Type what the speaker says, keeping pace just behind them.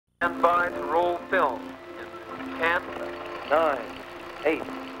Stand by to roll film in 10, 9, 8,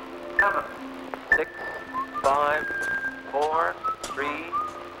 7, 6, 5, 4, 3,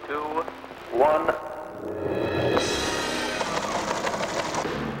 2, 1.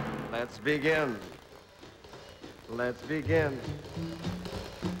 Let's begin. Let's begin.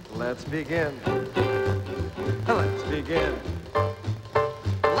 Let's begin. Let's begin.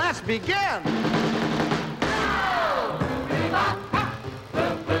 Let's begin!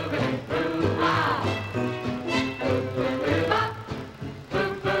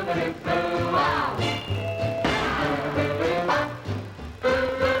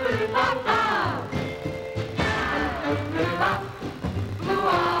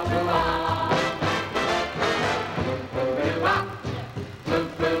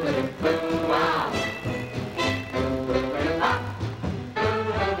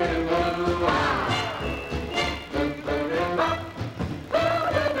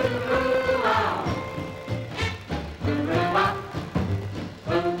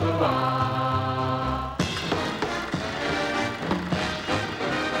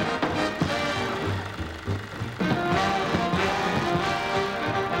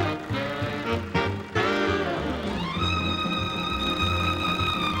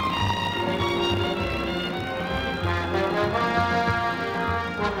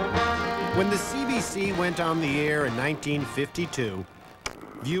 When the CBC went on the air in 1952,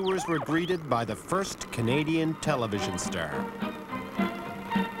 viewers were greeted by the first Canadian television star.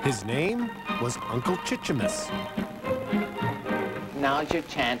 His name was Uncle Chichimus. Now's your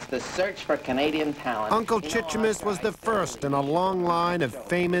chance to search for Canadian talent. Uncle Chichimus was the first in a long line of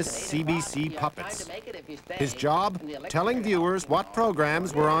famous CBC puppets. His job, telling viewers what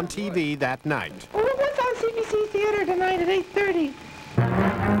programs were on TV that night. Well, what's on CBC Theater tonight at 8:30?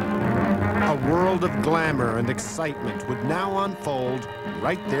 A world of glamour and excitement would now unfold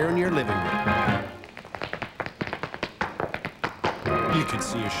right there in your living room. You could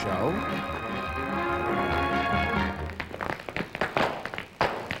see a show.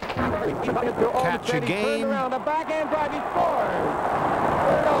 Catch a game. Around the backhand drive, he scores.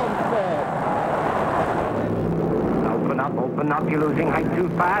 Open up, you're losing height too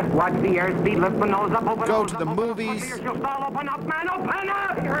fast. Watch the airspeed, lift the nose up, open Go to the movies. You'll stall, open up, man, open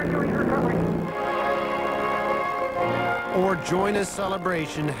up! You're recovering. Or join a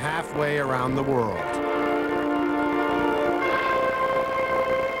celebration halfway around the world.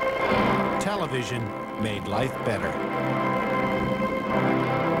 Television made life better.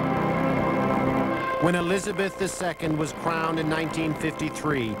 When Elizabeth II was crowned in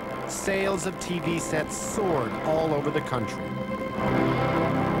 1953, sales of TV sets soared all over the country.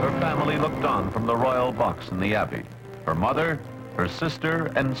 Her family looked on from the royal box in the Abbey. Her mother, her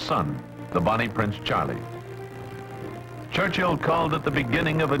sister, and son, the Bonnie Prince Charlie. Churchill called it the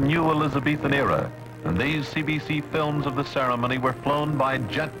beginning of a new Elizabethan era, and these CBC films of the ceremony were flown by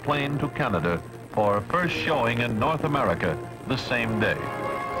jet plane to Canada for first showing in North America the same day.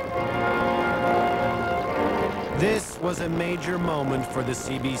 This was a major moment for the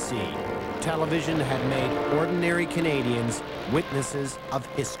CBC. Television had made ordinary Canadians witnesses of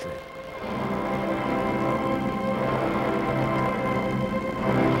history.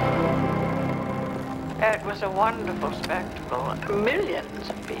 It was a wonderful spectacle. Millions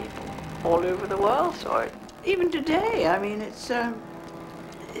of people all over the world saw it. Even today, I mean, it's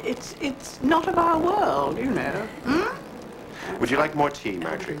not of our world, you know. Hmm? Would you like more tea,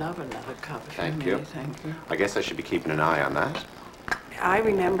 Marjorie? I'd love another cup. Thank you. Thank you. I guess I should be keeping an eye on that. I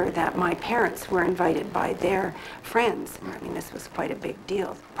remember that my parents were invited by their friends. I mean, this was quite a big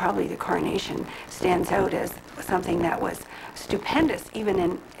deal. Probably the coronation stands out as something that was stupendous,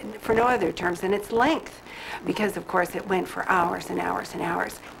 even for no other terms than its length, because of course it went for hours and hours and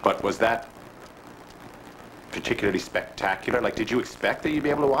hours. But was that particularly spectacular? Like, did you expect that you'd be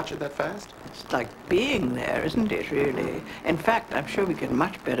able to watch it that fast? It's like being there, isn't it, really? In fact, I'm sure we get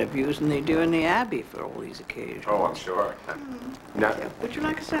much better views than they do in the Abbey for all these occasions. Oh, I'm sure. Now, Would you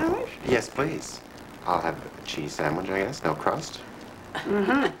like a sandwich? yes, please. I'll have a cheese sandwich, I guess. No crust.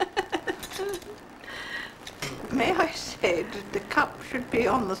 May I say that the cup should be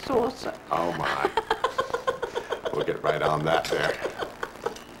on the saucer? Oh, my. We'll get right on that there.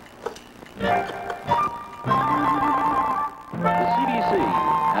 The CBC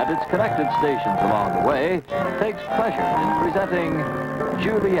and its connected stations along the way takes pleasure in presenting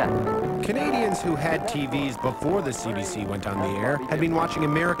Juliet. Canadians who had TVs before the CBC went on the air had been watching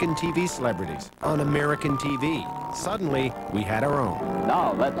American TV celebrities on American TV. Suddenly, we had our own.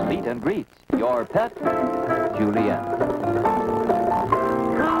 Now let's meet and greet your pet, Juliet.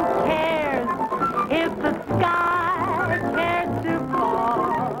 Who cares if the sky cares to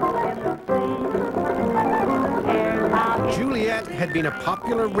fall? had been a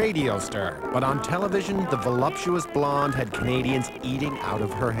popular radio star, but on television, the voluptuous blonde had Canadians eating out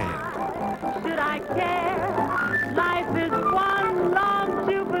of her hand. Should I care? Life is one long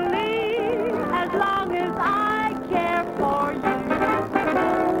jubilee, as long as I care for you.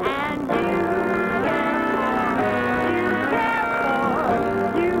 And you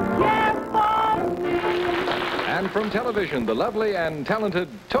care for me. And from television, the lovely and talented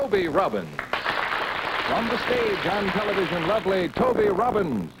Toby Robbins. From the stage on television, lovely Toby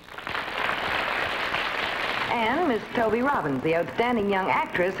Robbins. And Miss Toby Robbins, the outstanding young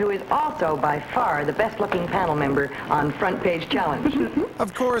actress who is also by far the best-looking panel member on Front Page Challenge.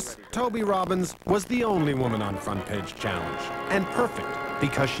 Of course, Toby Robbins was the only woman on Front Page Challenge, and perfect,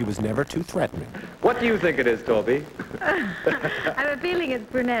 because she was never too threatening. What do you think it is, Toby? I have a feeling it's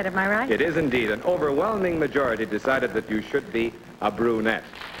brunette, am I right? It is indeed. An overwhelming majority decided that you should be a brunette.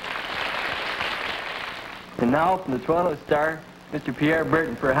 And now, from the Toronto Star, Mr. Pierre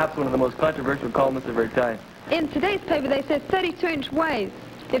Burton, perhaps one of the most controversial columnists of our time. In today's paper, they said 32-inch waist.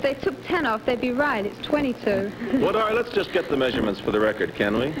 If they took 10 off, they'd be right. It's 22. Let's just get the measurements for the record,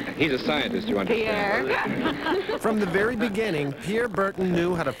 can we? He's a scientist, you understand. Pierre. From the very beginning, Pierre Burton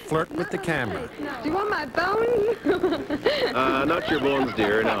knew how to flirt with the camera. Do you want my bones? Not your bones,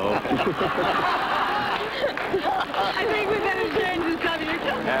 dear, no. I think we better change the subject.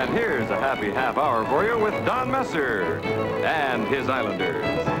 And here's a happy half hour for you with Don Messer and his Islanders.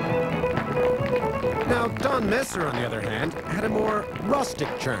 Now, Don Messer, on the other hand, had a more rustic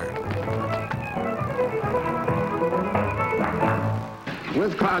charm.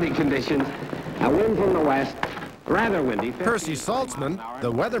 With cloudy conditions, a wind from the west, rather windy. Percy Saltzman,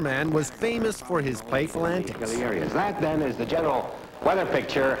 the weatherman, was famous for his playful antics. That, then, is the general weather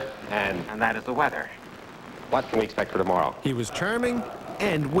picture, and that is the weather. What can we expect for tomorrow? He was charming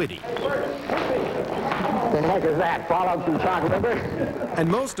and witty. The heck is that? Fallout from Chalk River? And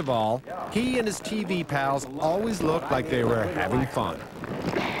most of all, he and his TV pals always looked like they were having fun.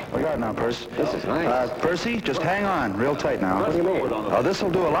 Look out now, Percy. This is nice. Percy, just hang on real tight now. What do you mean? Oh, this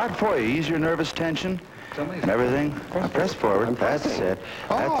will do a lot for you. Ease your nervous tension and everything. Now, press forward. That's it.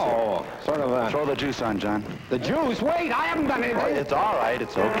 Oh, sort of a... Throw the juice on, John. The juice? Wait, I haven't done anything. It's all right.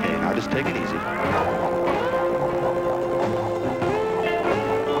 It's okay. Now, just take it easy.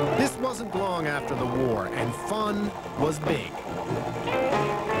 This wasn't long after the war, and fun was big.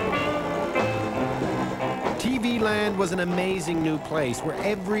 TV Land was an amazing new place where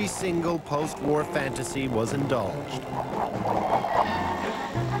every single post-war fantasy was indulged.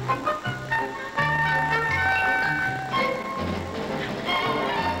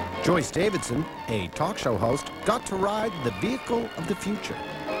 Joyce Davidson, a talk show host, got to ride the vehicle of the future.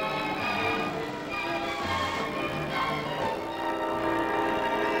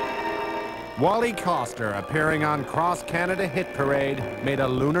 Wally Coster, appearing on Cross Canada Hit Parade, made a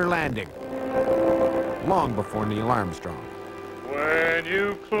lunar landing, long before Neil Armstrong. When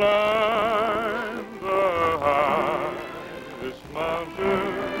you climb the highest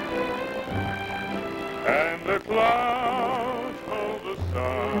mountain and the clouds hold the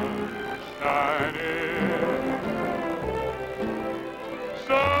sun shining,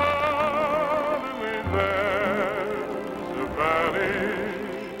 suddenly there's a valley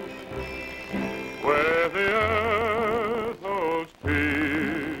where the earth holds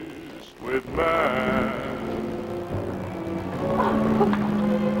peace with man.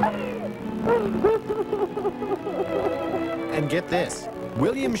 And get this,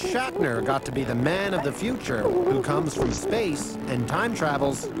 William Shatner got to be the man of the future who comes from space and time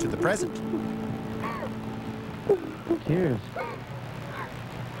travels to the present. Tears.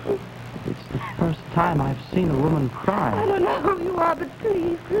 It's the first time I've seen a woman cry. I don't know who you are, but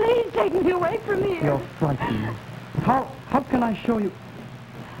please, please take me away from here. You're frightened. How can I show you?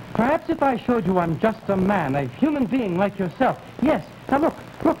 Perhaps if I showed you I'm just a man, a human being like yourself. Yes. Now look,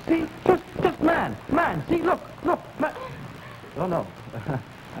 see? Just man. See, look, man. Oh, no.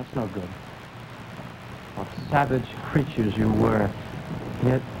 That's no good. What savage creatures you were.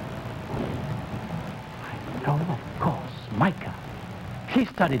 Yet... I know, of course, Micah. She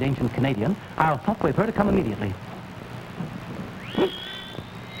studied ancient Canadian. I'll talk with her to come immediately.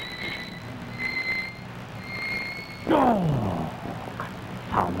 Oh!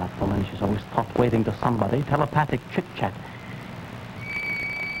 Found that woman. She's always talk waving to somebody. Telepathic chit-chat.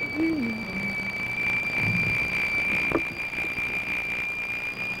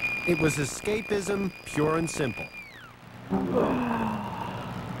 It was escapism, pure and simple.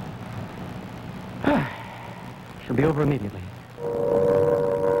 She'll be over immediately.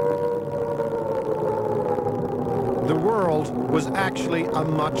 The world was actually a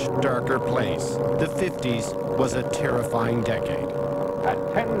much darker place. The 50s was a terrifying decade. At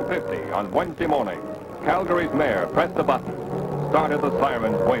 10:50 on Wednesday morning, Calgary's mayor pressed the button, started the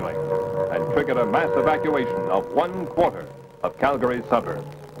sirens wailing, and triggered a mass evacuation of 1/4 of Calgary's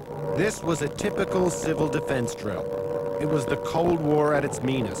suburbs. This was a typical civil defense drill. It was the Cold War at its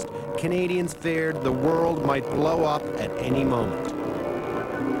meanest. Canadians feared the world might blow up at any moment.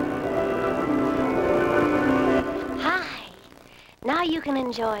 Hi. Now you can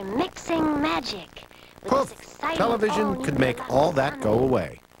enjoy mixing magic. Poof! Television could make all that go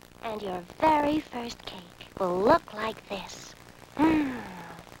away. And your very first cake will look like this.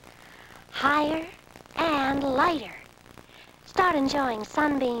 Higher and lighter. Start enjoying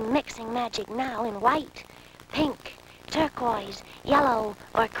Sunbeam mixing magic now in white, pink, turquoise, yellow,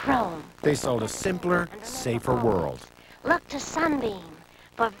 or chrome. They sold a simpler, safer world. Look to Sunbeam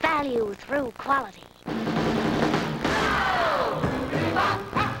for value through quality.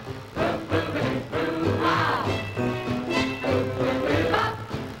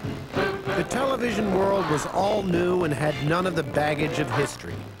 The television world was all new and had none of the baggage of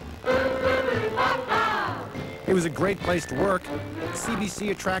history. It was a great place to work. CBC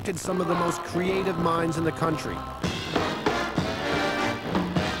attracted some of the most creative minds in the country.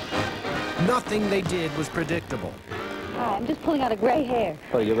 Nothing they did was predictable. Hi, I'm just pulling out a gray hair.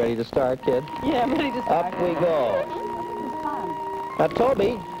 Well, you ready to start, kid? Yeah, I'm ready to start. Up we go. Now,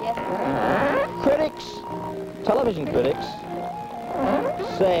 Toby. Yes, sir. Critics, television critics,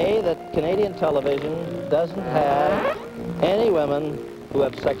 say that Canadian television doesn't have any women who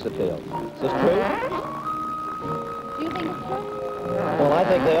have sex appeal. Is this true? Do you think it's true? Well, I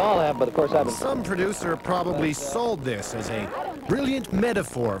think they all have, but of course I've been... Some producer probably sold this as a brilliant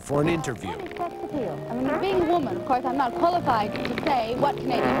metaphor for an interview. I mean, being a woman, of course, I'm not qualified to say what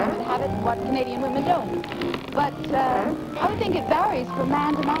Canadian women have it and what Canadian women don't. But I would think it varies from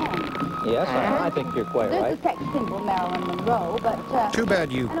man to man. Yes, I think you're quite right. There's the sex symbol Marilyn Monroe, but... Too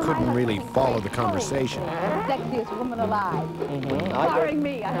bad you couldn't really follow the conversation. Sexiest woman alive. Mm-hmm. Barring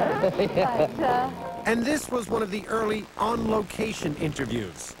me, I hope. But, And this was one of the early on-location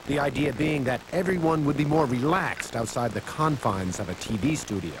interviews. The idea being that everyone would be more relaxed outside the confines of a TV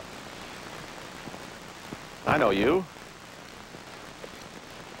studio. I know you.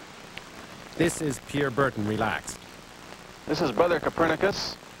 This is Pierre Burton, relaxed. This is Brother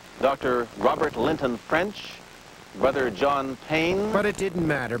Copernicus, Dr. Robert Linton French, Brother John Payne. But it didn't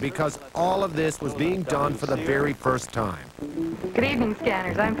matter because all of this was being done for the very first time. Good evening,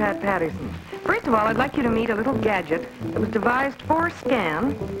 scanners. I'm Pat Patterson. First of all, I'd like you to meet a little gadget that was devised for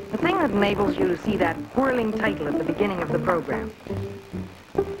scan, the thing that enables you to see that whirling title at the beginning of the program.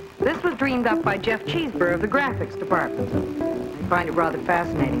 This was dreamed up by Jeff Cheeseborough of the graphics department. I find it rather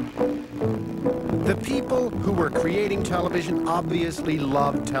fascinating. The people who were creating television obviously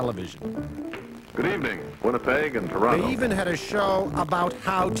loved television. Good evening, Winnipeg and Toronto. They even had a show about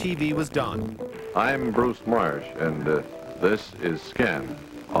how TV was done. I'm Bruce Marsh, and this is Scan,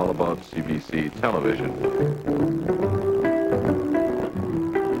 all about CBC television.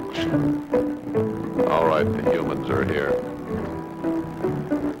 All right, the humans are here.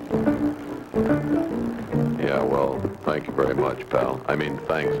 Yeah, well, thank you very much, pal. I mean,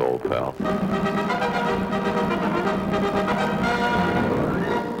 thanks, old pal.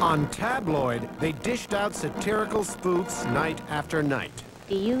 On Tabloid, they dished out satirical spoofs night after night.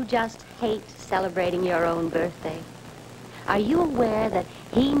 Do you just hate celebrating your own birthday? Are you aware that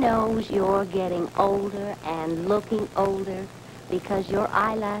he knows you're getting older and looking older because your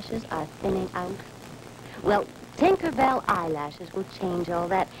eyelashes are thinning out? Well, Tinkerbell eyelashes will change all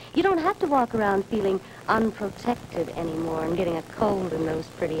that. You don't have to walk around feeling unprotected anymore and getting a cold in those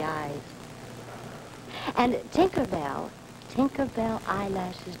pretty eyes. And Tinkerbell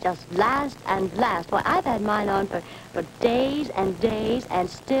eyelashes just last and last. Why, I've had mine on for days and days and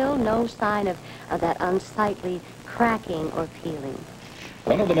still no sign of that unsightly cracking or peeling.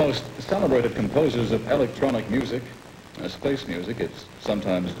 One of the most celebrated composers of electronic music, space music it's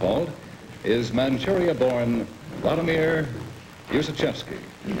sometimes called, is Manchuria-born Vladimir Yusachevsky.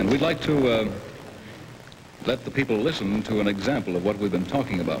 And we'd like to let the people listen to an example of what we've been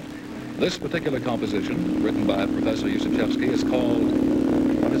talking about. This particular composition, written by Professor Yusachevsky, is called,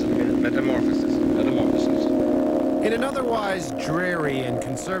 what is it again? Metamorphosis. Metamorphosis. In an otherwise dreary and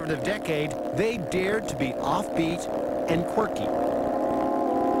conservative decade, they dared to be offbeat and quirky.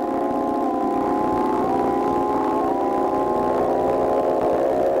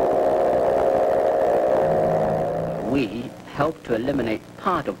 We helped to eliminate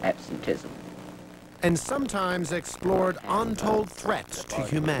part of absenteeism. And sometimes explored untold threats to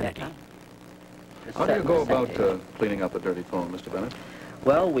humanity. How do you go about cleaning up a dirty phone, Mr. Bennett?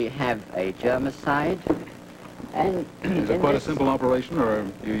 Well, we have a germicide, and Is it quite a simple operation, or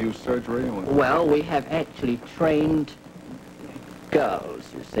you use surgery? Or... Well, we have actually trained girls,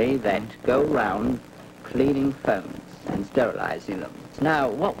 you see, that go around cleaning phones and sterilizing them. Now,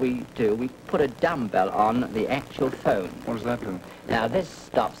 what we do, we put a dumbbell on the actual phone. What does that do? Now, this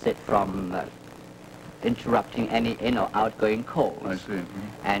stops it from interrupting any in- or outgoing calls. I see.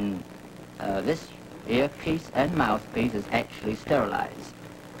 And this earpiece and mouthpiece is actually sterilized.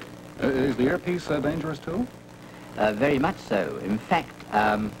 Is the earpiece dangerous, too? Very much so. In fact,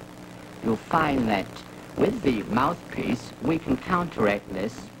 you'll find that with the mouthpiece, we can counteract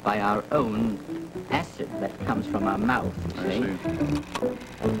this by our own acid that comes from our mouth, you see.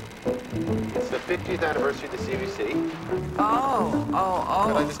 It's the 50th anniversary of the CBC. Oh.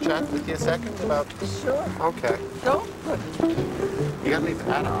 Can I just chat with you a second about... Sure. Okay. Go. You gotta leave the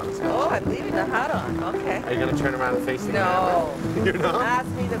hat on. Oh, I'm leaving the hat on. Okay. Are you gonna turn around and face the No. camera? You're not? Ask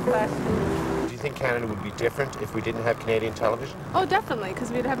me the question. Do you think Canada would be different if we didn't have Canadian television? Oh, definitely,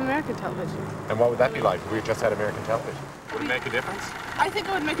 because we'd have American television. And what would that be like if we just had American television? Would it make a difference? I think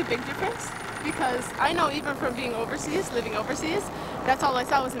it would make a big difference, because I know even from being overseas, living overseas, that's all I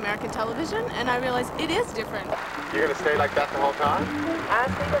saw was American television, and I realized it is different. You're gonna stay like that the whole time?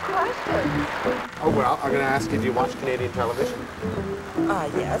 Ask me the question. Oh, well, I'm gonna ask you, do you watch Canadian television?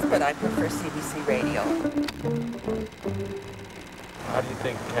 Yes, but I prefer CBC radio. How do you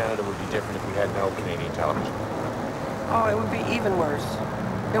think Canada would be different if we had no Canadian television? Oh, it would be even worse.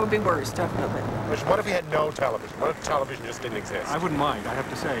 It would be worse, definitely. What if we had no television? What if television just didn't exist? I wouldn't mind, I have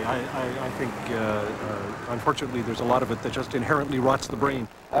to say. I think, unfortunately, there's a lot of it that just inherently rots the brain.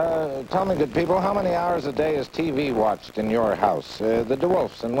 Tell me, good people, how many hours a day is TV watched in your house? The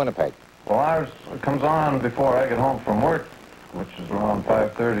DeWolfs in Winnipeg. Well, ours comes on before I get home from work, which is around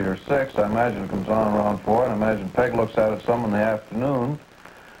 5:30 or 6. I imagine it comes on around 4, and I imagine Peg looks at it some in the afternoon.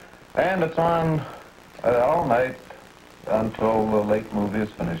 And it's on all night until the late movie is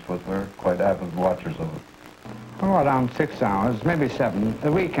finished with. We're quite avid watchers of it. Oh, around 6 hours, maybe 7.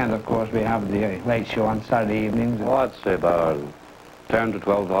 The weekend, of course, we have the late show on Saturday evenings. Oh, I'd say about 10 to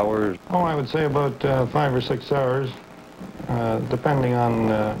 12 hours. Oh, I would say about 5 or 6 hours, depending on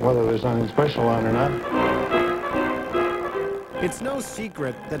whether there's anything special on or not. It's no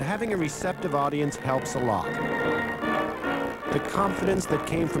secret that having a receptive audience helps a lot. The confidence that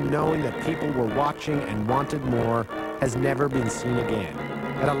came from knowing that people were watching and wanted more has never been seen again.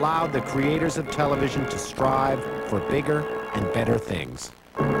 It allowed the creators of television to strive for bigger and better things.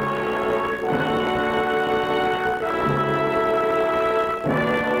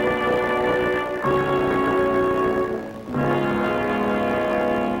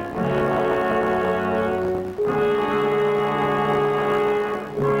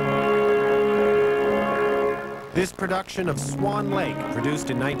 This production of Swan Lake, produced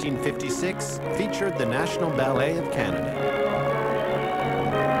in 1956, featured the National Ballet of Canada.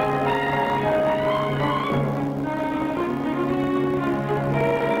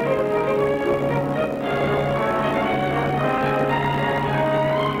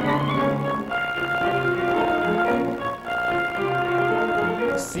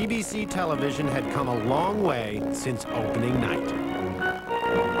 CBC television had come a long way since opening night.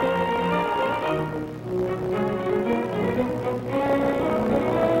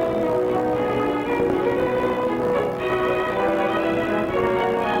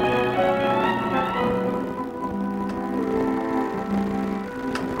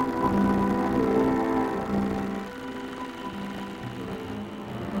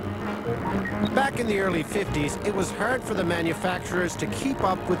 Back in the early 50s, it was hard for the manufacturers to keep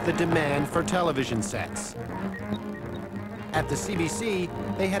up with the demand for television sets. At the CBC,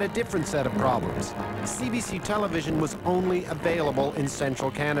 they had a different set of problems. CBC television was only available in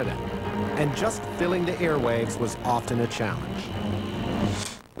central Canada, and just filling the airwaves was often a challenge.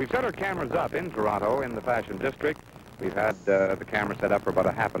 We've set our cameras up in Toronto in the Fashion District. We've had the camera set up for about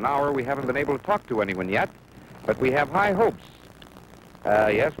a half an hour. We haven't been able to talk to anyone yet, but we have high hopes.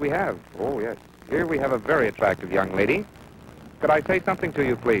 Yes, we have. Oh, yes. Here we have a very attractive young lady. Could I say something to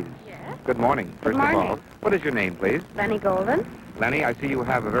you, please? Yes. Good morning, first of all. What is your name, please? Lenny Golden. Lenny, I see you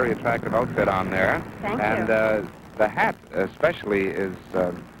have a very attractive outfit on there. Thank you. And the hat especially is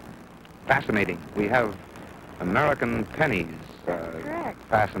fascinating. We have American pennies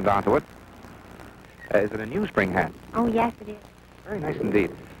fastened onto it. Is it a new spring hat? Oh, yes, it is. Very nice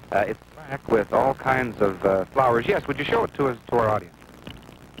indeed. It's black with all kinds of flowers. Yes, would you show it to us, to our audience?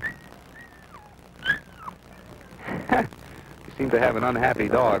 You seem to have an unhappy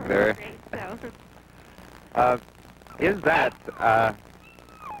dog there. Is that,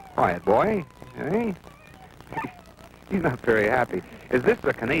 quiet boy, Eh? He's not very happy. Is this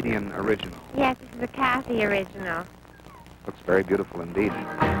a Canadian original? Yes, this is a Kathy original. Looks very beautiful indeed.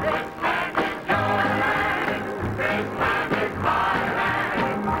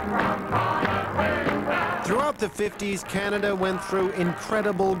 Throughout the 50s, Canada went through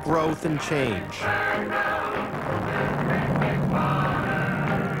incredible growth and change.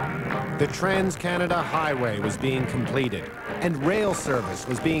 The Trans-Canada Highway was being completed, and rail service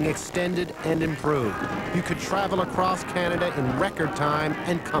was being extended and improved. You could travel across Canada in record time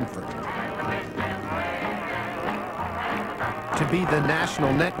and comfort. To be the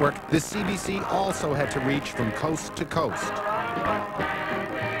national network, the CBC also had to reach from coast to coast.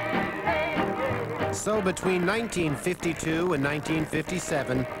 So between 1952 and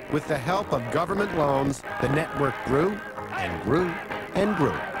 1957, with the help of government loans, the network grew and grew and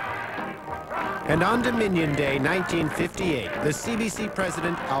grew. And on Dominion Day 1958, the CBC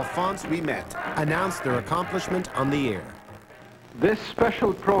president, Alphonse Ouimet, announced their accomplishment on the air. This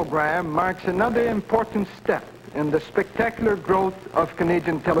special program marks another important step in the spectacular growth of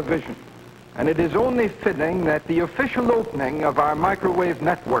Canadian television. And it is only fitting that the official opening of our microwave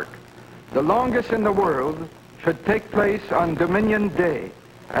network, the longest in the world, should take place on Dominion Day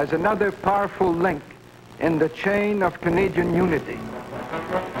as another powerful link in the chain of Canadian unity.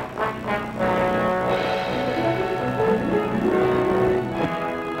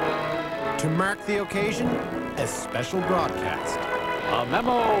 To mark the occasion, a special broadcast. A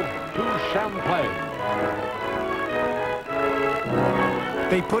memo to Champlain.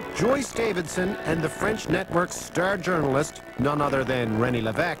 They put Joyce Davidson and the French network's star journalist, none other than René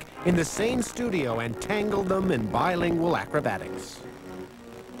Lévesque, in the same studio and tangled them in bilingual acrobatics.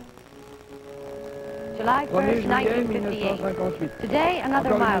 July 1st, 1958. Today,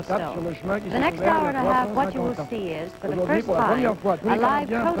 another milestone. The next hour and a half, what you will see is, for the first time, a live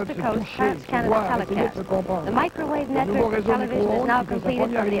coast-to-coast Trans-Canada telecast. The microwave network for television is now completed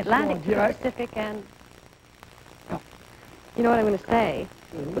from the Atlantic to the Pacific, and... You know what I'm going to say?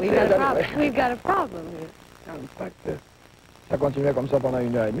 We've got a problem. We've got a problem here. En fait, ça continuait comme ça pendant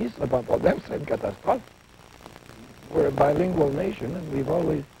 1h30, ce serait pas un problème, ce serait une catastrophe. We're a bilingual nation, and we've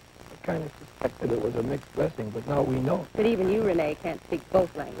always kind of suspected it was a mixed blessing, but now we know. But even you, Renee, can't speak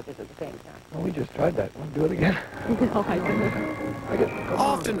both languages at the same time. Well, we just tried that. Want to do it again? No, I didn't.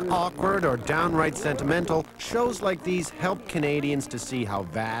 Often awkward or downright sentimental, shows like these helped Canadians to see how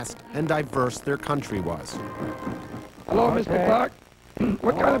vast and diverse their country was. Hello, Mr. Clark.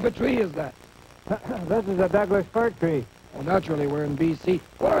 What kind of a tree is that? This is a Douglas fir tree. Well, naturally, we're in BC.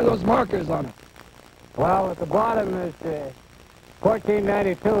 What are those markers on it? Well, at the bottom is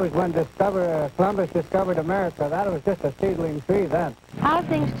 1492 is when Columbus discovered America. That was just a seedling tree then. How have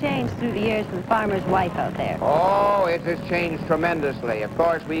things changed through the years for the farmer's wife out there? Oh, it has changed tremendously. Of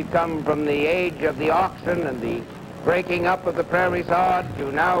course, we've come from the age of the oxen and the breaking up of the prairie sod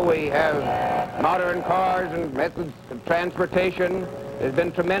to now we have modern cars and methods of transportation. There's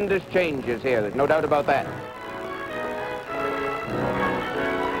been tremendous changes here. There's no doubt about that.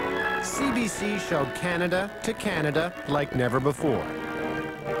 CBC showed Canada to Canada like never before.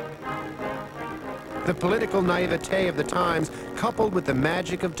 The political naivete of the times, coupled with the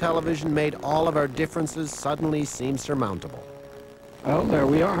magic of television, made all of our differences suddenly seem surmountable. Well, there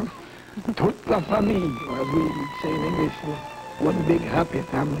we are. Toute la famille, or as we say in English, one big happy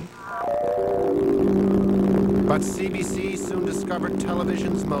family. But CBC soon discovered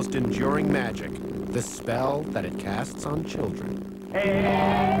television's most enduring magic, the spell that it casts on children.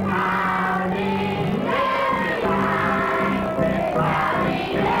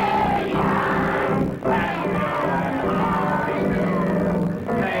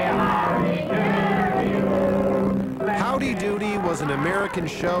 Howdy Doody was an American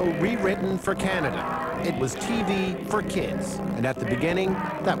show rewritten for Canada. It was TV for kids, and at the beginning,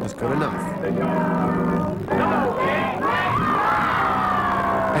 that was good enough.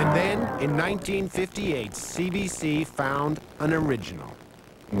 And then, in 1958, CBC found an original.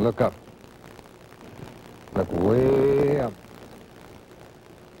 Look up. Look way up.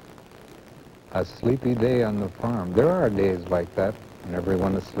 A sleepy day on the farm. There are days like that when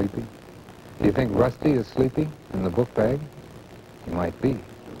everyone is sleepy. Do you think Rusty is sleepy in the book bag? He might be.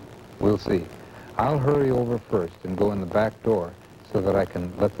 We'll see. I'll hurry over first and go in the back door so that I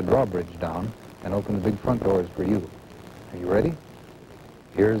can let the drawbridge down and open the big front doors for you. Are you ready?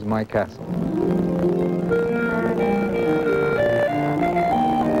 Here's my castle.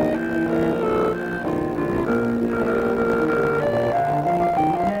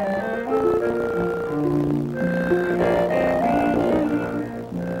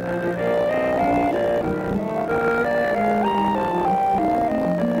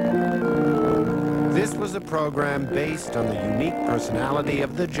 program based on the unique personality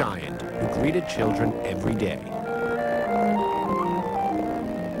of the giant who greeted children every day.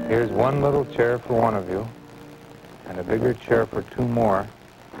 Here's one little chair for one of you, and a bigger chair for two more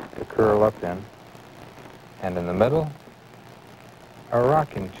to curl up in. And in the middle, a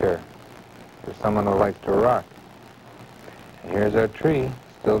rocking chair for someone who likes to rock. And here's our tree,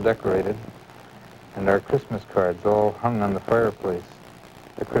 still decorated, and our Christmas cards all hung on the fireplace.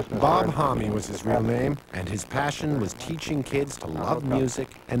 The Christmas Bob cards. Homme was his real name, and his passion was teaching kids to love music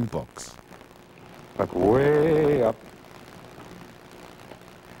and books. Look way up.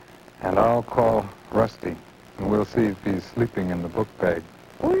 And I'll call Rusty, and we'll see if he's sleeping in the book bag.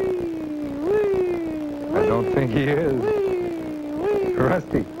 I don't think he is.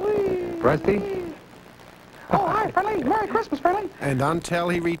 Rusty. Rusty? Oh, hi, Friendly. Merry Christmas, Friendly. And until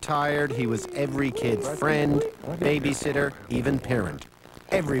he retired, he was every kid's friend, babysitter, even parent.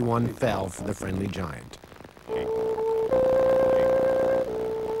 Everyone fell for the friendly giant.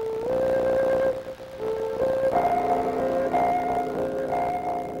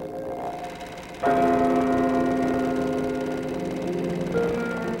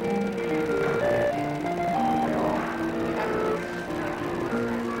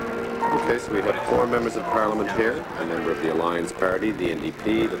 Okay, so we have 4 members of Parliament here, a member of the Alliance Party, the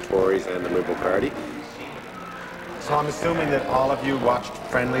NDP, the Tories, and the Liberal Party. So I'm assuming that all of you watched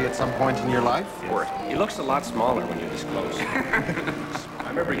Friendly at some point in your life? He looks a lot smaller when you disclose. I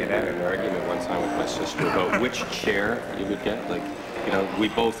remember you had an argument one time with my sister about which chair you would get. Like, you know, we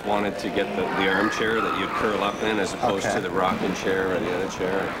both wanted to get the armchair that you'd curl up in as opposed to the rocking chair or the other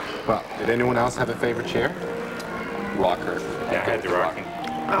chair. Well, did anyone else have a favorite chair? Rocker. Yeah, I had the rocking.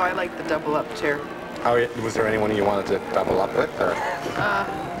 Oh, I like the double-up chair. Oh, was there anyone you wanted to double up with? Or?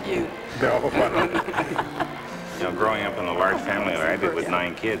 You. No. You know, growing up in a large family like I did with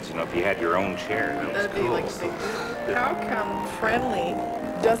 9 kids, you know, if you had your own chair, that was That'd be cool. like so good. How come Friendly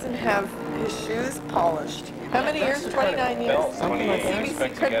doesn't have his shoes polished? How many years? 29 years?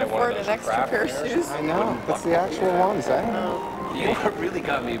 CBC couldn't afford an extra pair of shoes. I know. That's the actual ones, eh? You know what really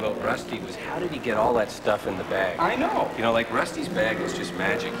got me about Rusty was how did he get all that stuff in the bag? I know. You know, like Rusty's bag was just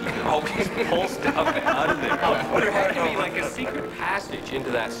magic. He could always pull stuff out of there. There had to be like a secret passage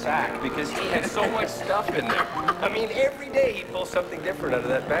into that sack because he had so much stuff in there. I mean, every day he'd pull something different out of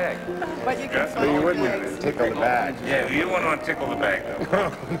that bag. But you can But you wouldn't tickle the bag. Yeah, you wouldn't want to tickle the bag, though.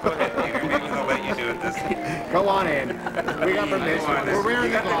 Go ahead, Peter. Maybe we'll let you do it this time. Go on in. We got permission. We're wearing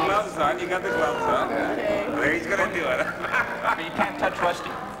You got the gloves on. You got the gloves on. Okay. There, he's going to do it. You can't touch Rusty.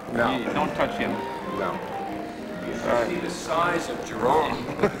 No. You don't touch him. No. See the size of Jerome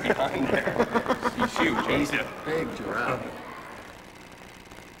behind there. He's huge. He's a big giraffe.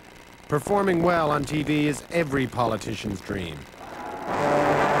 Performing well on TV is every politician's dream.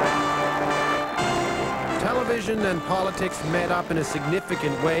 Television and politics met up in a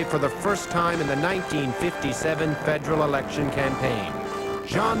significant way for the first time in the 1957 federal election campaign.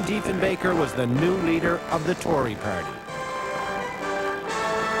 John Diefenbaker was the new leader of the Tory party.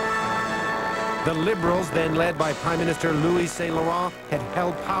 The Liberals, then led by Prime Minister Louis Saint Laurent, had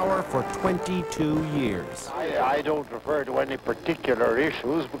held power for 22 years. I don't refer to any particular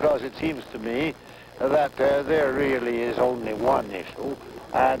issues because it seems to me that there really is only one issue,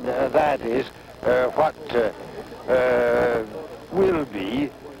 and that is what will be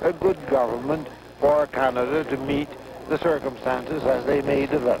a good government for Canada to meet the circumstances as they may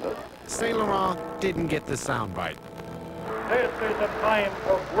develop. Saint Laurent didn't get the soundbite. This is a time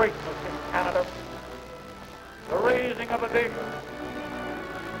for greatness in Canada. The raising of a vision,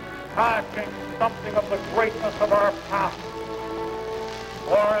 catching something of the greatness of our past.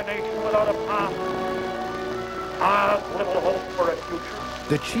 For a nation without a past has little hope for a future.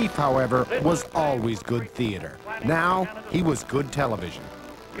 The chief, however, was always good theater. Now, he was good television.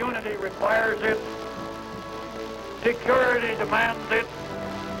 Unity requires it. Security demands it.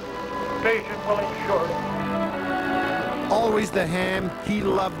 Vision will ensure it. Always the ham, he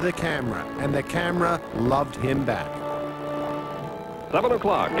loved the camera, and the camera loved him back. 7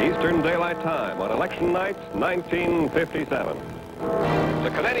 o'clock Eastern Daylight Time on election night 1957. The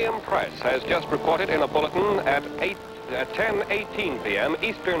Canadian press has just reported in a bulletin at 10:18 p.m.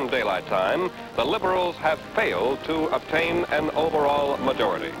 Eastern Daylight Time, the Liberals have failed to obtain an overall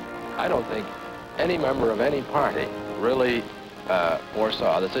majority. I don't think any member of any party really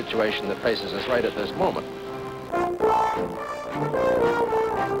foresaw the situation that faces us right at this moment.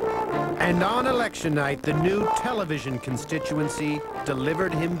 And on election night, the new television constituency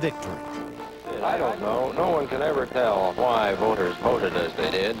delivered him victory. I don't know. No one can ever tell why voters voted as they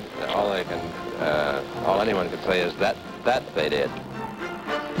did. All anyone can say is that they did.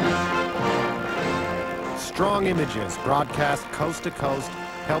 Strong images broadcast coast to coast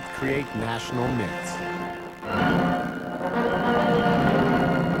helped create national myths.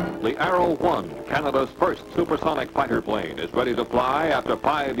 The Arrow 1, Canada's first supersonic fighter plane, is ready to fly after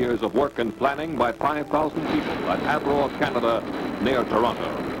 5 years of work and planning by 5,000 people at Avro of Canada near Toronto.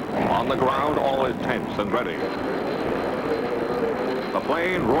 On the ground, all is tense and ready. The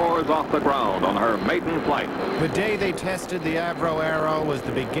plane roars off the ground on her maiden flight. The day they tested the Avro Arrow was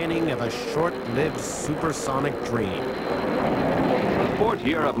the beginning of a short-lived supersonic dream. The sports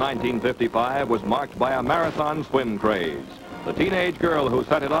year of 1955 was marked by a marathon swim craze. The teenage girl who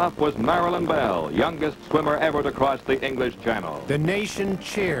set it off was Marilyn Bell, youngest swimmer ever to cross the English Channel. The nation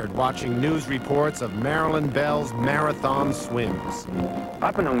cheered watching news reports of Marilyn Bell's marathon swims.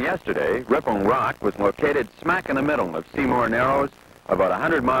 Happening yesterday, Ripon Rock was located smack in the middle of Seymour Narrows, about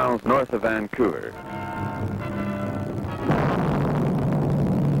 100 miles north of Vancouver.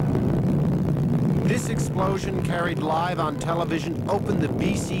 This explosion carried live on television opened the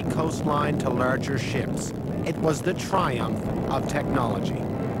BC coastline to larger ships. It was the triumph of technology.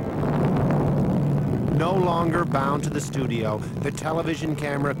 No longer bound to the studio, the television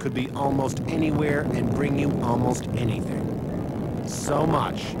camera could be almost anywhere and bring you almost anything. So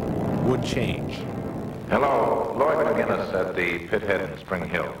much would change. Hello, Lloyd McGinnis at the Pithead in Spring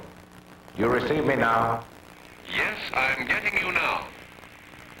Hill. You receive me now? Yes, I'm getting you now.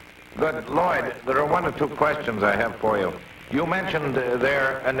 Good. Lloyd, there are one or two questions I have for you. You mentioned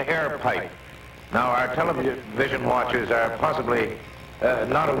there an air pipe. Now, our television watchers are possibly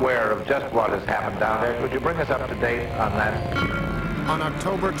not aware of just what has happened down there. Could you bring us up to date on that? On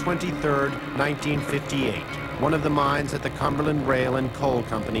October 23rd, 1958, one of the mines at the Cumberland Rail and Coal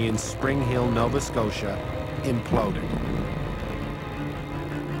Company in Spring Hill, Nova Scotia, imploded.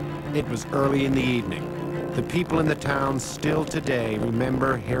 It was early in the evening. The people in the town still today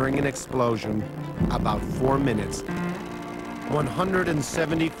remember hearing an explosion about 4 minutes.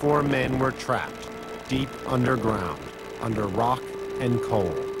 174 men were trapped deep underground, under rock and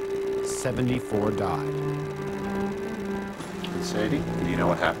coal. 74 died. Sadie, do you know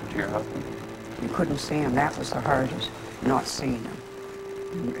what happened to your husband? You couldn't see him. That was the hardest, not seeing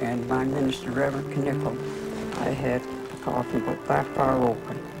him. And my minister, Reverend Knickle, I had the coffin book that far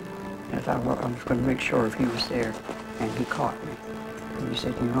open. And I was going to make sure if he was there, and he caught me. And he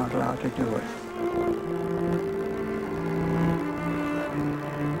said, "You're not allowed to do it."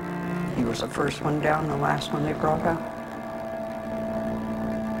 He was the first one down, the last one they brought out.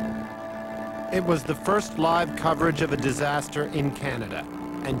 It was the first live coverage of a disaster in Canada,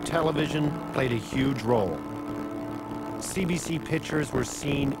 and television played a huge role. CBC pictures were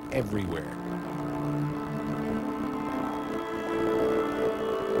seen everywhere.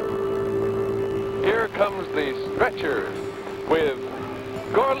 Here comes the stretcher with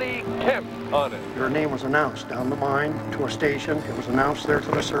Gorley Kemp on it. Your name was announced down the mine to a station. It was announced there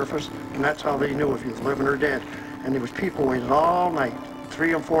to the surface, and that's how they knew if you was living or dead. And there was people waiting all night,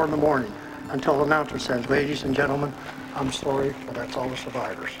 3 and 4 in the morning, until the announcer says, "Ladies and gentlemen, I'm sorry, but that's all the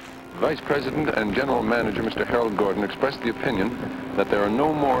survivors." Vice President and General Manager Mr. Harold Gordon expressed the opinion that there are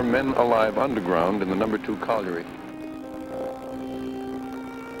no more men alive underground in the No. 2 colliery.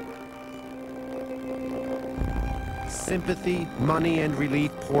 Sympathy, money, and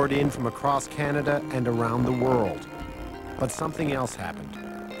relief poured in from across Canada and around the world. But something else happened.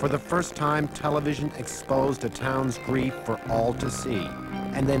 For the first time, television exposed a town's grief for all to see,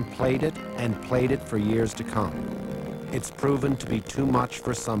 and then played it for years to come. It's proven to be too much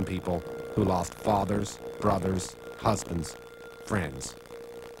for some people who lost fathers, brothers, husbands, friends.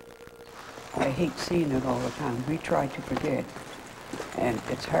 I hate seeing it all the time. We try to forget, and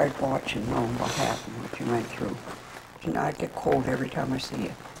it's hard watching, knowing what happened, what you went through. And I get cold every time I see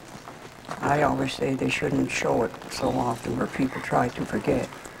it. I always say they shouldn't show it so often where people try to forget.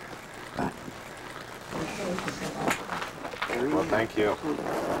 But Well, thank you.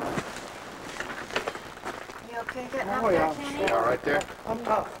 You okay getting up Oh, there, yeah. Kenny? You all right there? I'm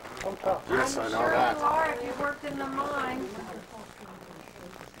tough. Yes, I know Sure that. you are if you worked in the mine.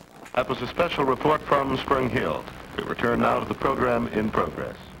 That was a special report from Spring Hill. We return now to the program in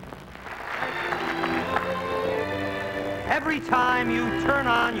progress. Every time you turn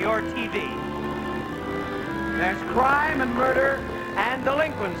on your TV, there's crime and murder and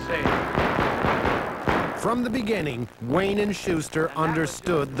delinquency. From the beginning, Wayne and Schuster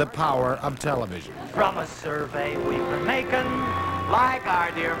understood the power of television. From a survey we've been making, like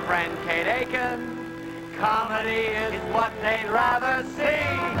our dear friend Kate Aiken, comedy is what they'd rather see.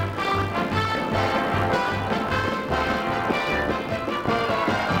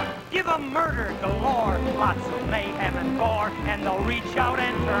 Give them murder galore, lots of mayhem and gore, and they'll reach out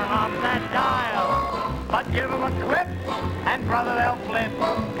and turn off that dial. But Give them a clip, and brother, they'll flip,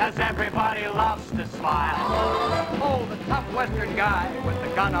 cause everybody loves to smile. Oh, the tough western guy with the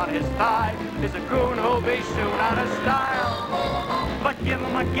gun on his thigh is a goon who'll be soon out of style. But give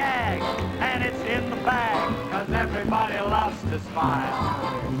him a gag, and it's in the bag, cause everybody loves to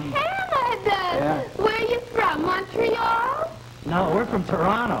smile. Canada! Where you from, Montreal? No, we're from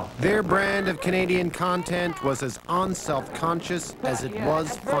Toronto. Their brand of Canadian content was as unself-conscious as it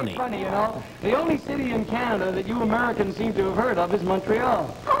was funny. Funny, you know. The only city in Canada that you Americans seem to have heard of is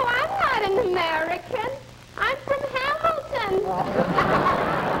Montreal. Oh, I'm not an American. I'm from Hamilton.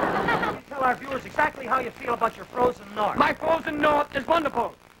 Tell our viewers exactly how you feel about your frozen north. My frozen north is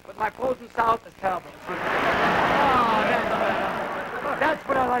wonderful, but my frozen south is terrible. That's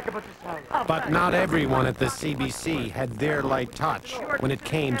what I like about the South. But not everyone at the CBC had their light touch when it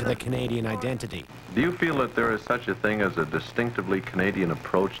came to the Canadian identity. Do you feel that there is such a thing as a distinctively Canadian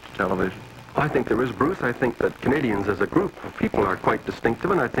approach to television? I think there is, Bruce. I think that Canadians as a group of people are quite distinctive,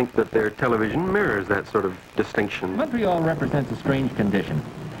 and I think that their television mirrors that sort of distinction. Montreal represents a strange condition.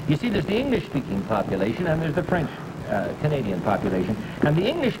 You see, there's the English-speaking population and there's the French Canadian population. And the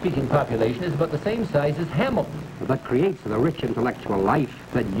English-speaking population is about the same size as Hamilton. That creates the rich intellectual life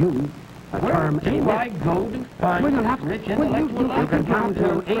that you term a myth. I go to find rich intellectual life? You can come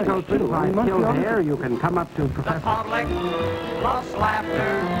to 802 Kildare. You can come up to The Professor... public loves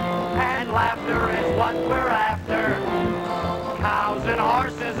laughter, and laughter is what we're after. Cows and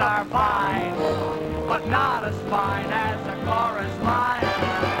horses are fine, but not as fine as a chorus line.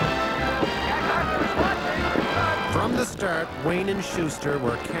 From the start, Wayne and Schuster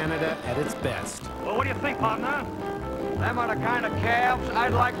were Canada at its best. Well, what do you think, partner? Them are the kind of calves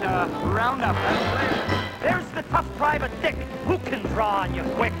I'd like to round up. There's the tough Private Dick who can draw on you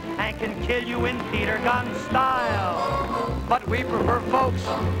quick and can kill you in Peter Gunn style. But we prefer folks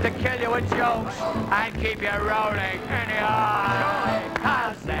to kill you with jokes and keep you rolling in the eye.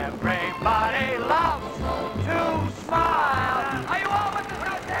 'Cause everybody loves to smile. Are you all with us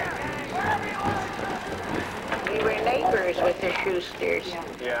out there? Wherever you are. We were neighbors with the Schusters.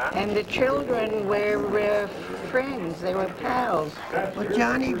 Yeah. And the children were friends. They were pals. Well,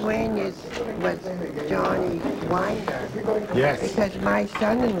 Johnny Wayne was Johnny Weinberg. Yes. Because my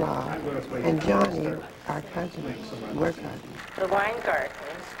son-in-law and Johnny are cousins. We're cousins. The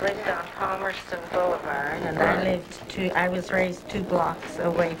Weingardens lived on Palmerston Boulevard, and I was raised 2 blocks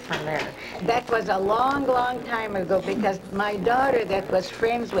away from there. That was a long, long time ago because my daughter that was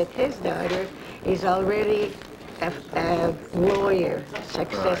friends with his daughter is already a lawyer,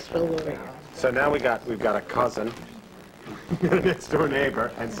 successful lawyer. So now we've got a cousin, next door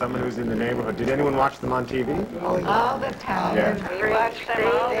neighbor, and someone who's in the neighborhood. Did anyone watch them on TV? All the time. Yeah. We watched them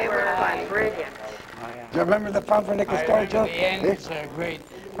all. They were brilliant. Do you remember the pumpernickel store joke? The ends are great.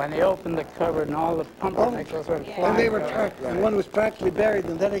 When they opened the cupboard and all the pumpernickels were flying. And they were and one was practically buried,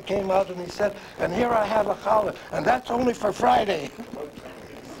 and then he came out and he said, "And here I have a challah, and that's only for Friday."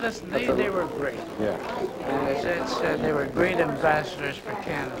 Listen, they were great. Yeah. And as Ed said, they were great ambassadors for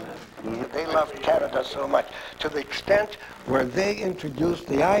Canada. They loved Canada so much, to the extent where they introduced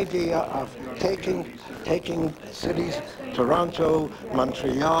the idea of taking cities, Toronto,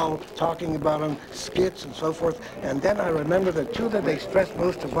 Montreal, talking about them, skits and so forth. And then I remember the two that they stressed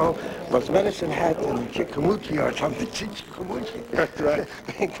most of all was Medicine Hat and Chickamuchi or something. Chickamuchi. That's right.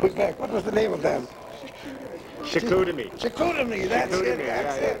 In Quebec. What was the name of them? Chicoutimi. Chicoutimi, that's it,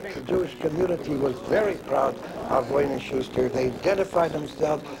 that's it. The Jewish community was very proud of Wayne and Schuster. They identified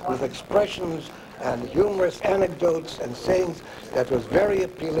themselves with expressions and humorous anecdotes and sayings that was very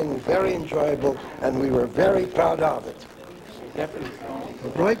appealing, very enjoyable, and we were very proud of it. Definitely.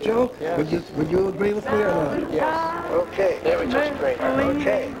 Right, Joe? Yeah. Would you agree with me or not? Yes. Okay. They were just great.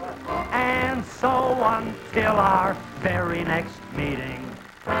 Okay. And so until our very next meeting.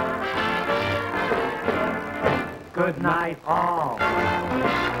 Good night, all. Good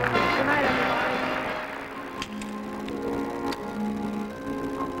night, everybody.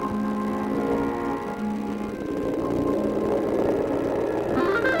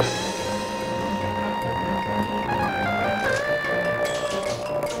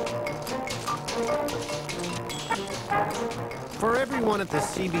 For everyone at the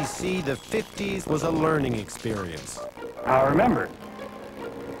CBC, the 50s was a learning experience. Now remember,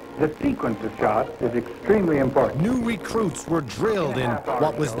 the sequence of shots is extremely important. New recruits were drilled in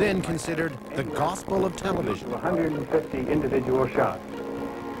what was then considered the gospel of television. 150 individual shots,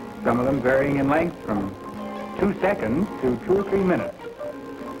 some of them varying in length from 2 seconds to 2 or 3 minutes.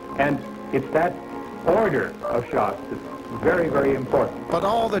 And it's that order of shots that's very, very important. But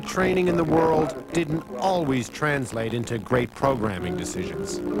all the training in the world didn't always translate into great programming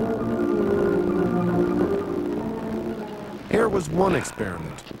decisions. Here was one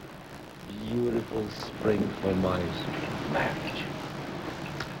experiment. Beautiful spring for my marriage.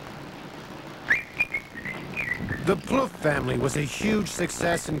 The Plouffe family was a huge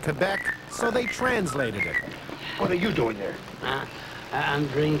success in Quebec, so they translated it. What are you doing there? I'm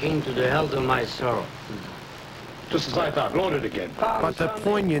drinking to the health of my sorrow. Just as I thought, loaded again. But the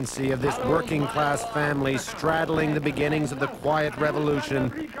poignancy of this working-class family straddling the beginnings of the Quiet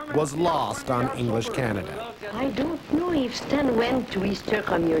Revolution was lost on English Canada. I don't know if Stan went to Easter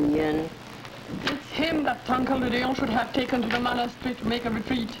Communion. It's him that Uncle Leon should have taken to the monastery to make a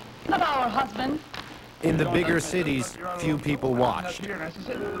retreat, not our husband. In the bigger cities, few people watched.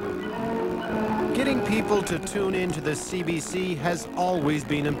 Getting people to tune into the CBC has always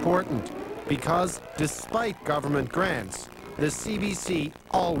been important because, despite government grants, the CBC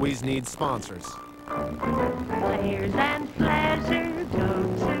always needs sponsors. Players and pleasure go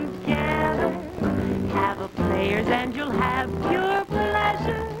together. Have a players and you'll have pure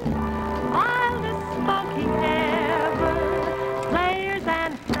pleasure. Wildest smoky ever. Players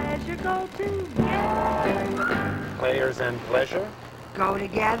and pleasure go together. Players and pleasure? Go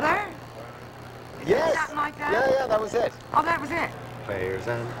together? Yes. Something like that? Yeah, that was it. Oh, that was it. Players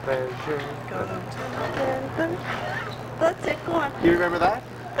and pleasure. That's it, go on. You remember that?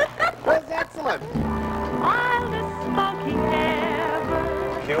 That's excellent. Wildest smoky ever.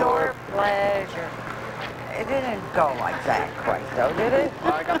 Pure pleasure. It didn't go like that quite, though, did it?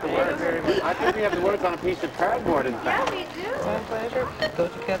 Well, I got the words here. I think we have the words on a piece of cardboard, in fact. Yeah, we do. And pleasure go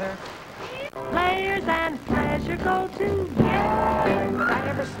together. Players and pleasure go together. I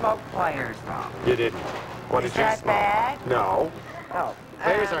never smoked players, though. You didn't. What did Is you that smoke? bad? No. Oh.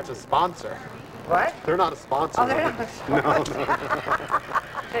 Players aren't a sponsor. What? They're not a sponsor. Oh, they're not a sponsor. No.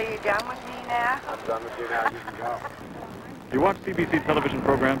 So you done with me now? I'm done with you now. You can go. Do you watch CBC television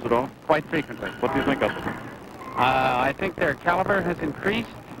programs at all? Quite frequently. What do you think of them? I think their caliber has increased.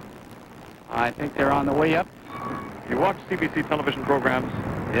 I think they're on the way up. You watch CBC television programs?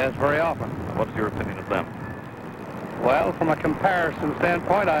 Yes, very often. What's your opinion of them? Well, from a comparison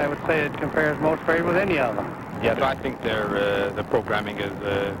standpoint, I would say it compares most favorably with any of them. Yes, I think the programming is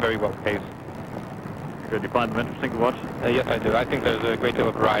very well paced. Good. You find them interesting to watch? Yes, I do. I think there's a great deal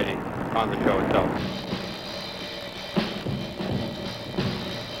of variety on the show itself.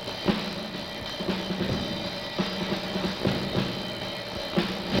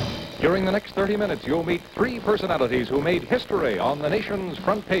 During the next 30 minutes, you'll meet three personalities who made history on the nation's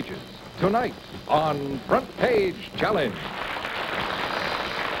front pages. Tonight on Front Page Challenge.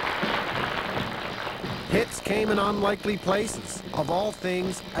 Hits came in unlikely places. Of all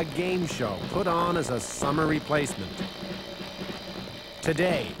things, a game show put on as a summer replacement.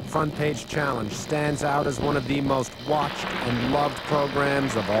 Today, Front Page Challenge stands out as one of the most watched and loved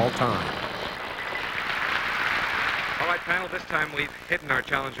programs of all time. All right, panel, this time we've hidden our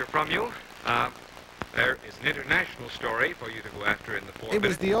challenger from you. There is an international story for you to go after in the 4 minutes. It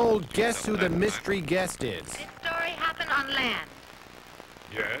was the old guess who the mystery guest is. This story happened on land.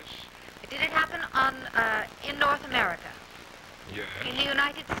 Yes, Did it happen on, in North America? yes, In the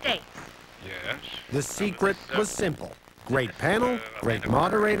United States? yes. The secret was simple. Great panel, great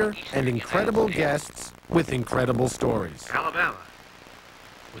moderator, and incredible guests with incredible stories. Alabama.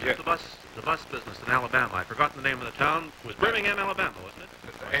 Was it the bus business in Alabama? I've forgotten the name of the town. It was Birmingham, Alabama, wasn't it?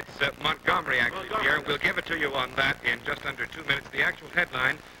 It's Montgomery, actually, Pierre. We'll give it to you on that in just under 2 minutes. The actual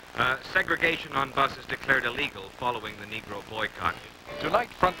headline, segregation on buses declared illegal following the Negro boycott. Tonight,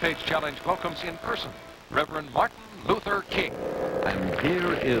 Front Page Challenge welcomes in person Reverend Martin Luther King. And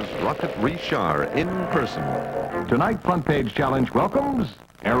here is Rocket Richard in person. Tonight, Front Page Challenge welcomes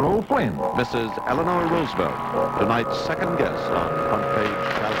Errol Flynn. Mrs. Eleanor Roosevelt, tonight's second guest on Front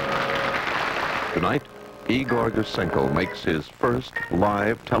Page Challenge. Tonight, Igor Gusenko makes his first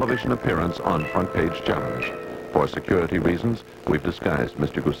live television appearance on Front Page Challenge. For security reasons, we've disguised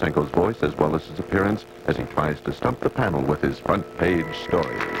Mr. Gusenko's voice as well as his appearance as he tries to stump the panel with his front page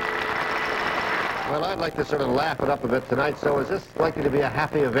story. Well, I'd like to sort of laugh it up a bit tonight, so is this likely to be a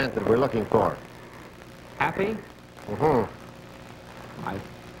happy event that we're looking for? Happy? Mm-hmm.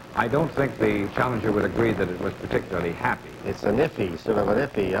 I don't think the challenger would agree that it was particularly happy. It's an iffy, sort of an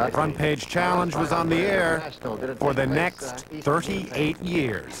iffy. Front Page Challenge was on the air for the next 38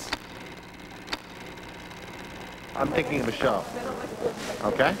 years. I'm thinking of a show,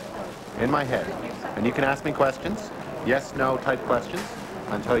 okay? In my head. And you can ask me questions, yes, no type questions,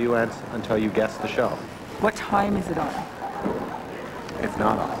 until you guess the show. What time is it on? It's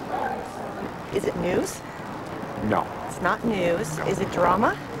not on. Is it news? No. It's not news. Is it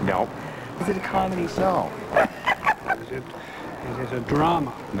drama? No. Is it a comedy show? No. Is it a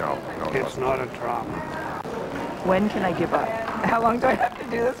drama? No. It's not a drama. When can I give up? How long do I have to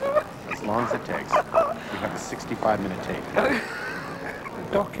do this for? As long as it takes. We have a 65-minute tape. A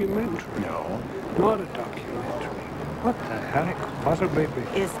documentary? No, not a documentary. What the heck? Possibly be?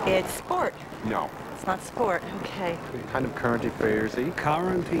 Is it sport? No. It's not sport. Okay. Kind of current affairs-y.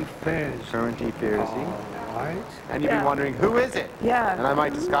 Current affairs. Current affairs-y. Right. And you'd be wondering, who is it? Yeah. And I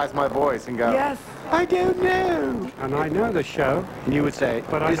might disguise my voice and go, Yes. I don't know. And I know the show. And you would say,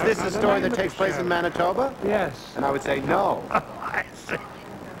 But is this a story that takes place in Manitoba? Yes. And I would say, no. I see.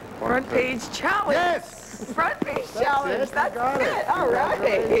 Front page challenge. Yes. Front page challenge. That's it. All right.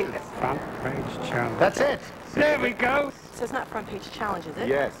 Front page challenge. That's it. There we go. So it's not front page challenge, is it?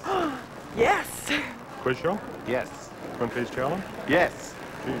 Yes. Yes. Quiz show? Yes. Front page challenge? Yes.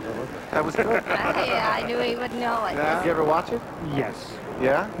 That was good. Yeah, I knew he would know it. Did you ever watch it? Yes.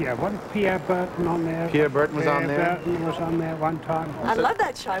 Yeah? Yeah, wasn't Pierre Burton on there? Pierre Burton was on there? Pierre Burton was on there one time. I love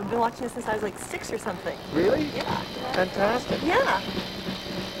that show. I've been watching it since I was like 6 or something. Really? Yeah. Fantastic. Yeah.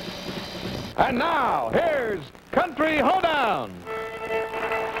 And now, here's Country Hoedown.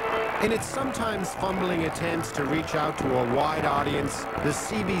 In its sometimes fumbling attempts to reach out to a wide audience, the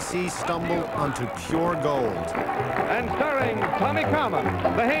CBC stumbled onto pure gold. And starring Tommy Common,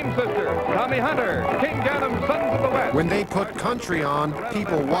 the Hames Sister, Tommy Hunter, King Gadam's Sons of the West. When they put country on,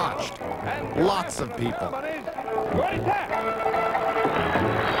 people watched. Lots of people.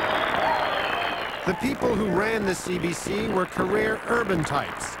 The people who ran the CBC were career urban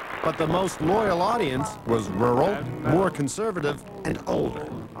types, but the most loyal audience was rural, more conservative, and older.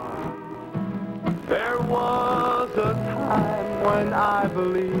 There was a time when I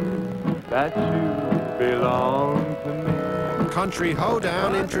believed that you belonged to me. Country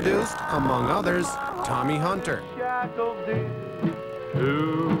Hoedown introduced, among others, Tommy Hunter. Shackled deep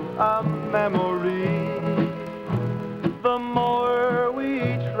to a memory. The more we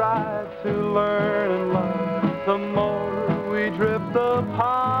try to learn and love, the more we drift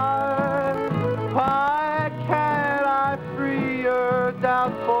apart. Why can't I free your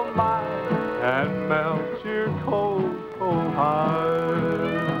doubtful mind and melt your cold, cold heart?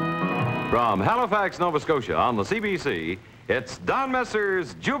 From Halifax, Nova Scotia, on the CBC, it's Don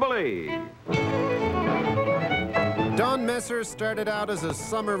Messer's Jubilee. Don Messer started out as a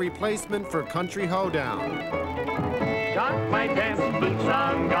summer replacement for Country Hoedown. Got my dance boots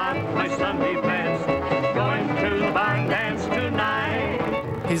on, got my Sunday best, going to the barn dance tonight.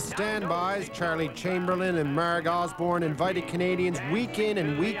 His standbys, Charlie Chamberlain and Marg Osborne, invited Canadians week in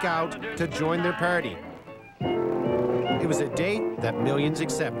and week out to join their party. It was a date that millions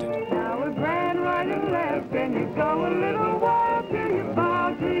accepted. Now a grand right and left, and you go a little while till you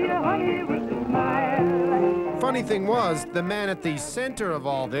bow to your honey with a smile. Funny thing was, the man at the center of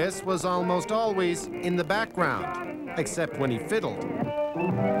all this was almost always in the background, except when he fiddled.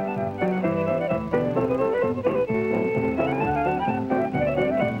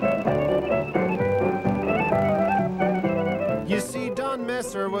 You see, Don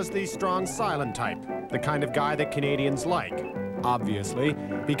Messer was the strong silent type, the kind of guy that Canadians like. Obviously,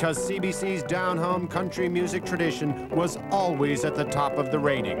 because CBC's down-home country music tradition was always at the top of the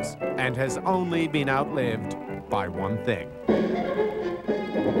ratings and has only been outlived by one thing.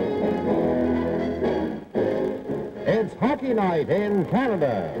 It's hockey night in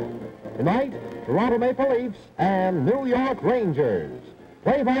Canada. Tonight, Toronto Maple Leafs and New York Rangers.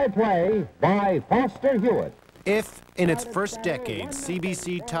 Play-by-play by Foster Hewitt. If, in its first decade,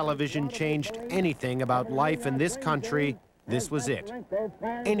 CBC television changed anything about life in this country, this was it.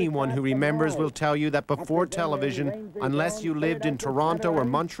 Anyone who remembers will tell you that before television, unless you lived in Toronto or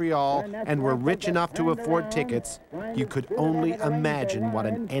Montreal and were rich enough to afford tickets, you could only imagine what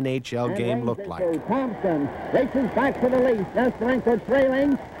an NHL game looked like. Thompson races back to the Leafs. Just Langford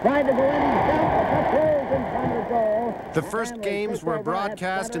trailing. Tried to go in himself. The in front of the goal. The first games were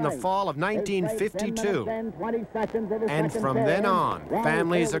broadcast in the fall of 1952. And from then on,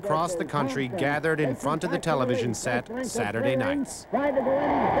 families across the country gathered in front of the television set Saturday nights. Tried to go in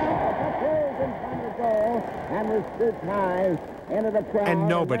himself. In front of the goal. And was stood high into the crowd. And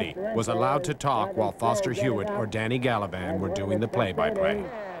nobody was allowed to talk while Foster Hewitt or Danny Gallivan were doing the play-by-play.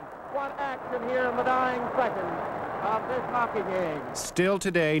 What action here in the dying seconds of this hockey game. Still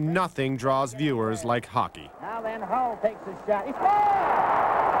today, nothing draws viewers like hockey. Now then, Hull takes a shot. He scores!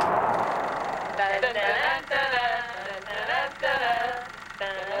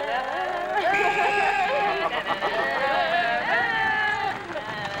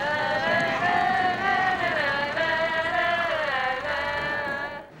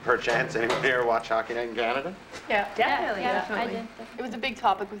 Perchance, anyone here watch Hockey Night in Canada? Yeah, Definitely. Yeah, Definitely. I did. It was a big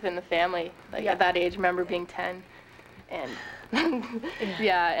topic within the family. Like at that age, I remember being 10, and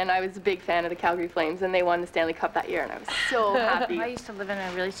Yeah, and I was a big fan of the Calgary Flames, and they won the Stanley Cup that year, and I was so happy. I used to live in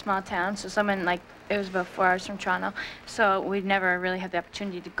a really small town, so it was about 4 hours from Toronto, so we'd never really had the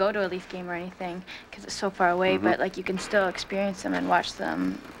opportunity to go to a Leaf game or anything because it's so far away, but like you can still experience them and watch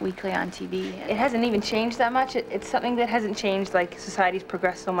them weekly on TV. It hasn't even changed that much. It's something that hasn't changed, like society's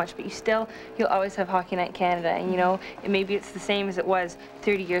progressed so much, but you'll always have Hockey Night Canada, and you know, maybe it's the same as it was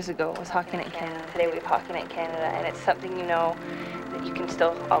 30 years ago. It was Hockey Night Canada. Today we have Hockey Night Canada, and it's something, you know, that you can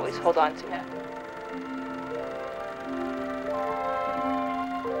still always hold on to.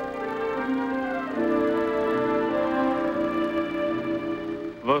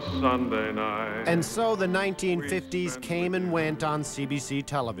 The Sunday night. And so the 1950s came and went on CBC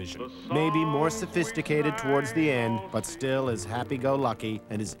television. Maybe more sophisticated towards the end, but still as happy-go-lucky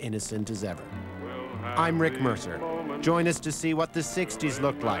and as innocent as ever. I'm Rick Mercer. Join us to see what the 60s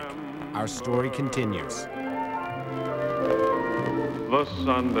looked like. Our story continues. The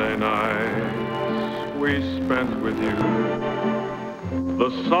Sunday nights we spent with you. The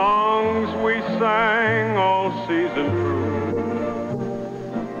songs we sang all season through.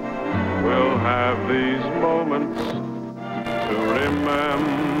 We'll have these moments to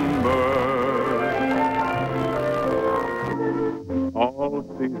remember all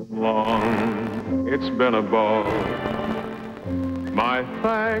season long. It's been a ball. My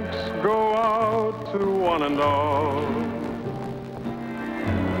thanks go out to one and all.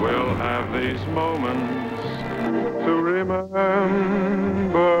 We'll have these moments to remember.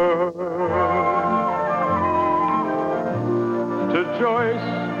 To Joyce,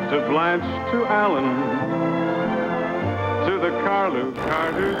 to Blanche, to Alan, to the Carlu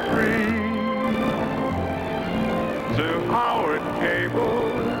Carter Three, to Howard Cable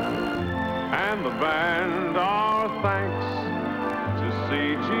and the band, our thanks to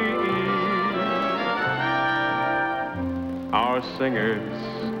CGE, our singers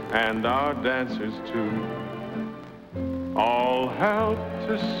and our dancers too, all helped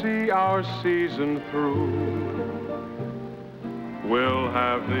to see our season through. We'll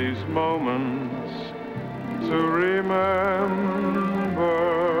have these moments to remember.